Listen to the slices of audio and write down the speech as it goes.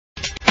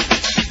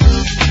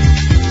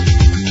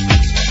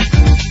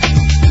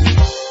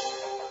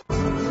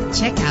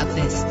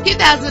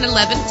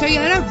2011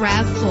 Toyota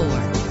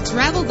RAV4.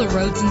 Travel the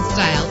roads in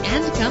style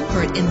and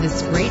comfort in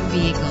this great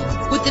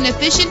vehicle. With an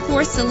efficient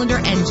 4-cylinder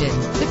engine,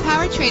 the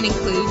powertrain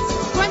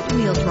includes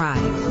front-wheel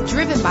drive,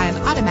 driven by an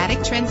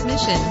automatic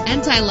transmission.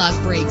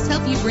 Anti-lock brakes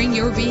help you bring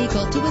your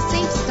vehicle to a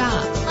safe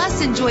stop.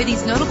 Plus, enjoy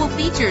these notable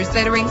features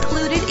that are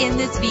included in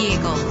this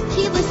vehicle: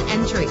 keyless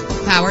entry,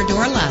 power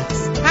door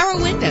locks,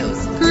 power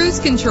windows, cruise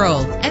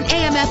control, an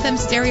AM/FM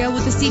stereo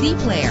with a CD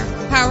player,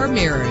 power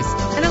mirrors,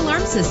 an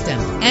alarm system.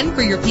 And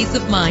for your peace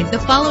of mind, the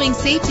following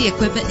safety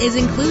equipment is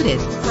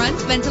included: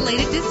 front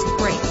ventilated disc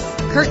brakes,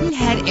 curtain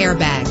head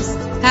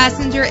airbags,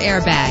 passenger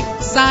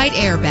airbag, side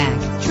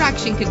airbag,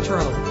 traction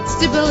control,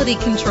 stability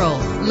control,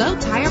 low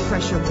tire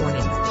pressure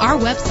warning. Our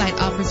website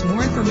offers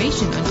more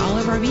information on all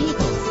of our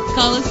vehicles.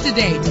 Call us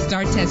today to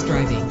start test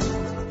driving.